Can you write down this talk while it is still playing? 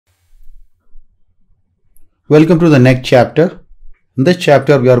Welcome to the next chapter. In this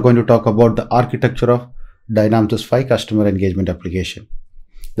chapter, we are going to talk about the architecture of Dynamics 5 customer engagement application.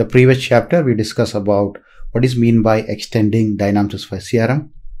 The previous chapter, we discussed about what is meant by extending Dynamics 5 CRM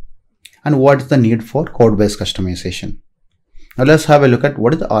and what is the need for code-based customization. Now let's have a look at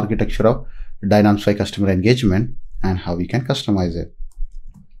what is the architecture of Dynamics 5 customer engagement and how we can customize it.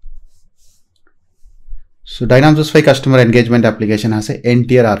 So Dynamics 5 customer engagement application has an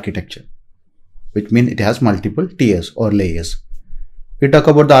N-tier architecture, which means it has multiple tiers or layers. We talk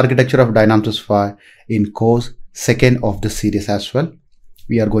about the architecture of Dynamics 5 in course 2nd of the series as well.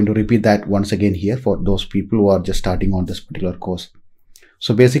 We are going to repeat that once again here for those people who are just starting on this particular course.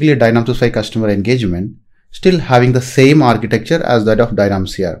 So basically Dynamics 5 customer engagement still having the same architecture as that of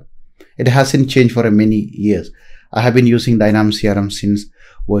Dynamics CRM. It hasn't changed for many years. I have been using Dynamics CRM since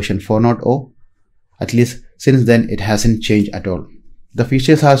version 4.0. At least since then it hasn't changed at all. The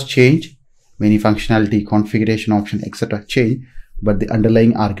features has changed. Many functionality, configuration option, etc. change, but the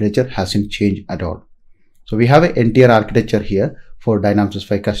underlying architecture hasn't changed at all. So we have an N-tier architecture here for Dynamics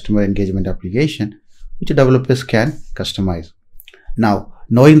 5 customer engagement application, which developers can customize. Now,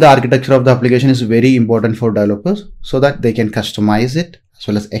 knowing the architecture of the application is very important for developers so that they can customize it as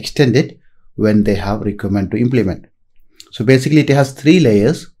well as extend it when they have requirement to implement. So basically it has 3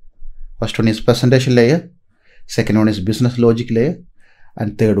 layers. First one is presentation layer, second one is business logic layer,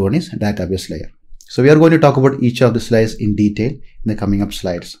 and third one is database layer. So we are going to talk about each of these layers in detail in the coming up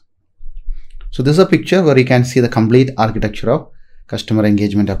slides. So this is a picture where you can see the complete architecture of customer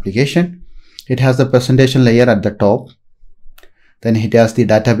engagement application. It has the presentation layer at the top, then it has the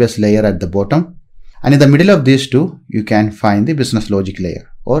database layer at the bottom, and in the middle of these two you can find the business logic layer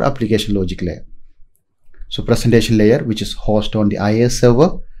or application logic layer. So presentation layer, which is hosted on the IaaS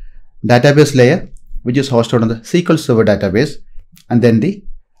server, database layer, which is hosted on the SQL Server database, and then the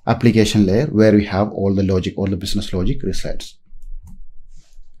application layer where we have all the logic, all the business logic resides.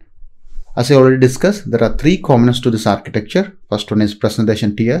 As I already discussed, there are 3 components to this architecture. First one is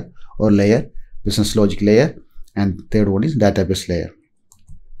presentation tier or layer, business logic layer, and third one is database layer.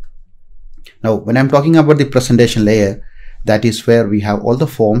 Now, when I'm talking about the presentation layer, that is where we have all the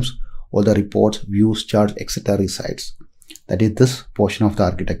forms, all the reports, views, charts, etc. resides. That is this portion of the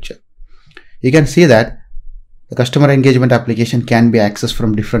architecture. You can see that the customer engagement application can be accessed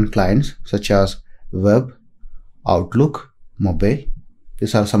from different clients such as web, Outlook, mobile.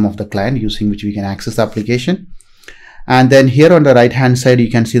 These are some of the clients using which we can access the application. And then here on the right hand side, you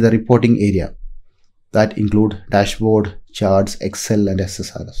can see the reporting area that include dashboard, charts, Excel, and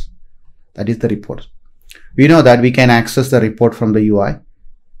SSRS. That is the report. We know that we can access the report from the UI.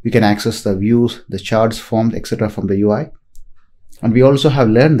 We can access the views, the charts, forms, etc. from the UI. And we also have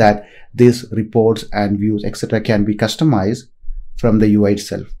learned that these reports and views, etc. can be customized from the UI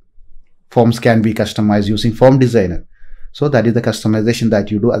itself. Forms can be customized using Form Designer. So that is the customization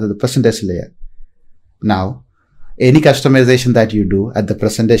that you do at the presentation layer. Now, any customization that you do at the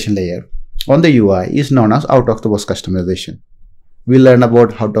presentation layer on the UI is known as out-of-the-box customization. We'll learn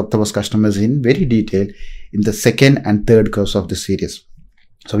about out-of-the-box customization in very detail in the 2nd and 3rd course of the series.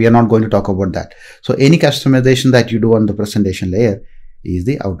 So we are not going to talk about that. So any customization that you do on the presentation layer is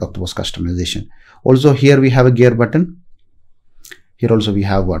the out-of-the-box customization. Also here we have a gear button. Here also we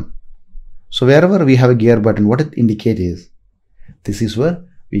have one. So wherever we have a gear button, what it indicates is this is where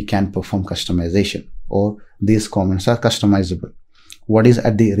we can perform customization, or these comments are customizable. One is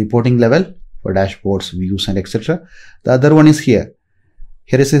at the reporting level for dashboards, views, and etc. The other one is here.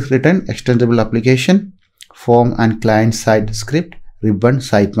 Here is written extendable application, form and client side script, ribbon,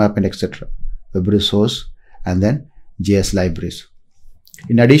 sitemap, and etc. Web resource, and then JS libraries.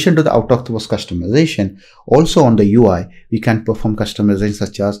 In addition to the out-of-the-box customization, also on the UI, we can perform customization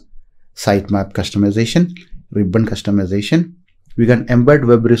such as sitemap customization, ribbon customization. We can embed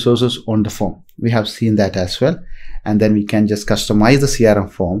web resources on the form. We have seen that as well. And then we can just customize the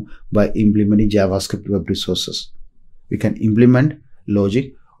CRM form by implementing JavaScript web resources. We can implement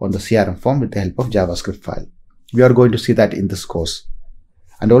logic on the CRM form with the help of JavaScript file. We are going to see that in this course.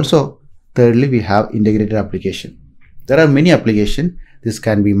 And also, thirdly, we have integrated application. There are many applications. This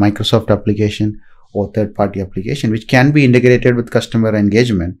can be Microsoft application or third-party application, which can be integrated with customer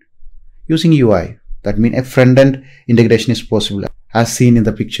engagement using UI. That means a front-end integration is possible, as seen in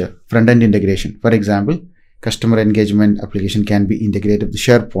the picture, front-end integration. For example, customer engagement application can be integrated with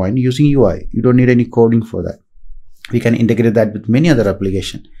SharePoint using UI. You don't need any coding for that. We can integrate that with many other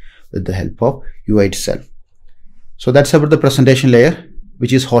applications with the help of UI itself. So that's about the presentation layer,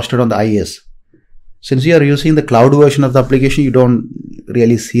 which is hosted on the IaaS. Since you are using the cloud version of the application, you don't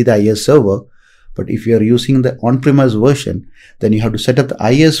really see the IaaS server. But if you are using the on-premise version, then you have to set up the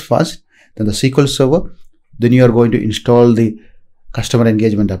IaaS first, then the SQL Server, then you are going to install the customer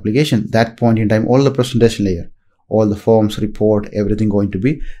engagement application. That point in time, all the presentation layer, all the forms, report, everything going to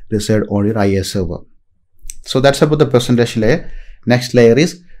be reside on your IaaS server. So that's about the presentation layer. Next layer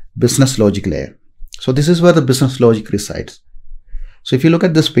is business logic layer. So this is where the business logic resides. So if you look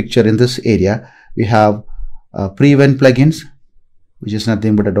at this picture, in this area, we have pre-event plugins, which is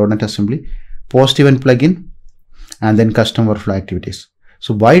nothing but a .NET assembly, post-event plugin, and then customer flow activities.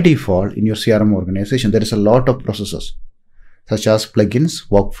 So by default, in your CRM organization, there is a lot of processes such as plugins,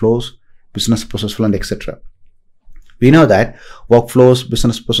 workflows, business process flow, and etc. We know that workflows,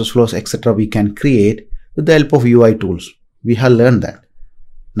 business process flows, etc. we can create with the help of UI tools. We have learned that.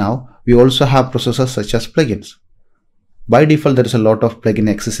 Now, we also have processes such as plugins. By default, there is a lot of plugin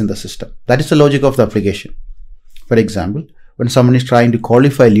exists in the system. That is the logic of the application. For example, when someone is trying to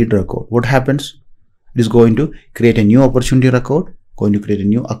qualify lead record, what happens? It is going to create a new opportunity record, going to create a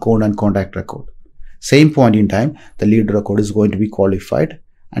new account and contact record. Same point in time, the lead record is going to be qualified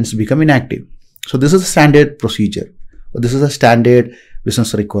and it's become inactive. So this is a standard procedure. This is a standard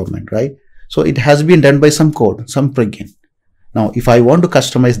business requirement, right? So it has been done by some code, some plugin. Now, if I want to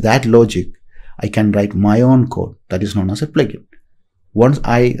customize that logic, I can write my own code that is known as a plugin. Once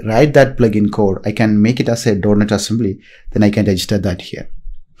I write that plugin code, I can make it as a .NET assembly, then I can register that here.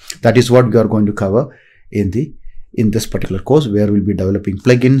 That is what we are going to cover in this particular course, where we'll be developing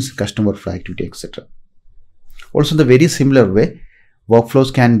plugins, customer flow activity, etc. Also, the very similar way,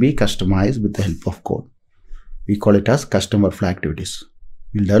 workflows can be customized with the help of code. We call it as customer flow activities.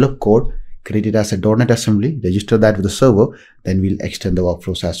 We'll develop code, create it as a .NET assembly, register that with the server, then we'll extend the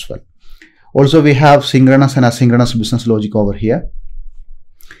workflows as well. Also, we have synchronous and asynchronous business logic over here.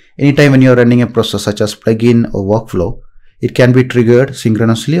 Anytime when you're running a process such as plugin or workflow, it can be triggered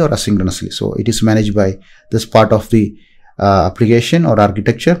synchronously or asynchronously. So it is managed by this part of the application or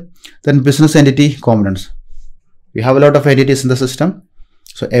architecture. Then business entity components. We have a lot of entities in the system.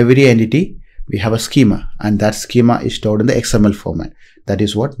 So every entity, we have a schema, and that schema is stored in the XML format. That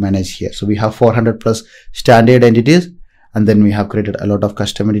is what managed here. So we have 400 plus standard entities, and then we have created a lot of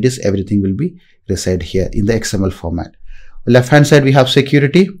custom entities. Everything will be reside here in the XML format. Left hand side, we have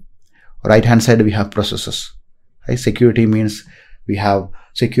security. Right hand side, we have processes. Right? Security means we have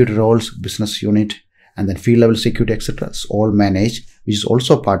security roles, business unit, and then field level security, etc. It's all managed, which is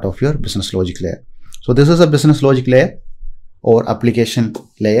also part of your business logic layer. So this is a business logic layer or application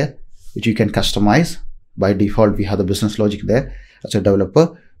layer, which you can customize. By default, we have the business logic there. As a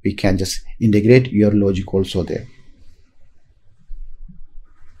developer, we can just integrate your logic also there.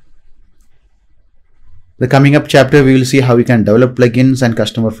 The coming up chapter, we will see how we can develop plugins and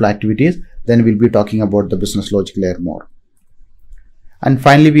customer flow activities. Then we'll be talking about the business logic layer more. And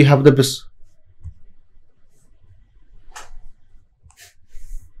finally, we have the business.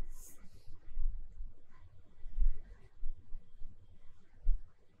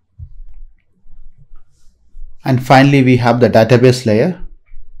 And finally, we have the database layer.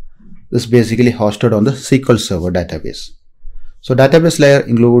 This is basically hosted on the SQL Server database. So database layer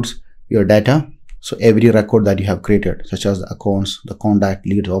includes your data. So every record that you have created, such as the accounts, the contact,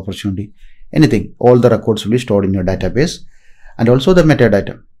 leads, opportunity, anything, all the records will be stored in your database. And also the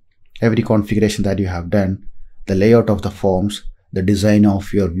metadata, every configuration that you have done, the layout of the forms, the design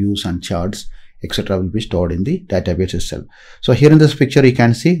of your views and charts, etc. will be stored in the database itself. So here in this picture, you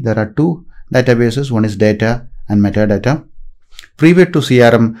can see there are two databases. One is data and metadata. Previous to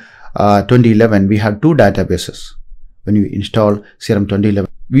CRM 2011, we had two databases. When you install CRM 2011,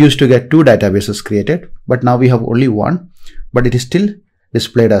 we used to get two databases created, but now we have only one, but it is still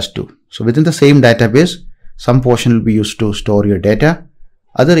displayed as two. So within the same database, some portion will be used to store your data,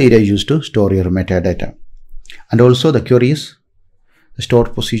 other area used to store your metadata. And also the queries, the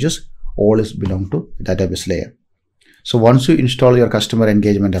stored procedures, all is belong to the database layer. So once you install your customer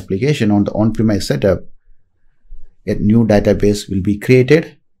engagement application on the on-premise setup, a new database will be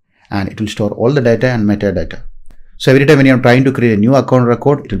created and it will store all the data and metadata. So every time when you're trying to create a new account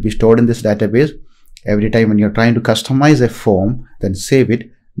record, it will be stored in this database. Every time when you're trying to customize a form, then save it,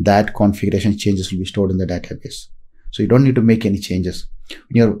 that configuration changes will be stored in the database. So you don't need to make any changes.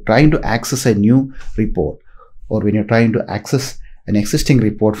 When you're trying to access a new report, or when you're trying to access an existing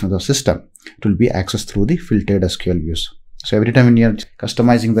report from the system, it will be accessed through the filtered SQL views. So every time when you're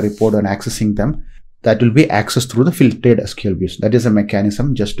customizing the report and accessing them, that will be accessed through the filtered SQL views. That is a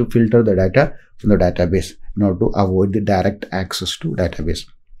mechanism just to filter the data from the database in order to avoid the direct access to database.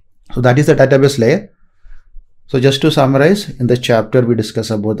 So that is the database layer. So just to summarize, in the chapter we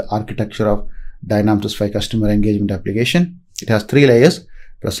discuss about the architecture of Dynamics 365 customer engagement application. It has three layers: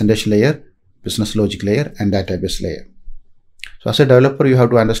 presentation layer, business logic layer, and database layer. So as a developer, you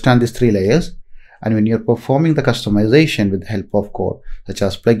have to understand these three layers, And when you're performing the customization with the help of code, such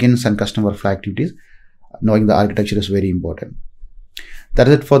as plugins and custom workflow activities, knowing the architecture is very important. That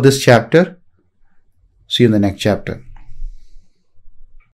is it for this chapter. See you in the next chapter.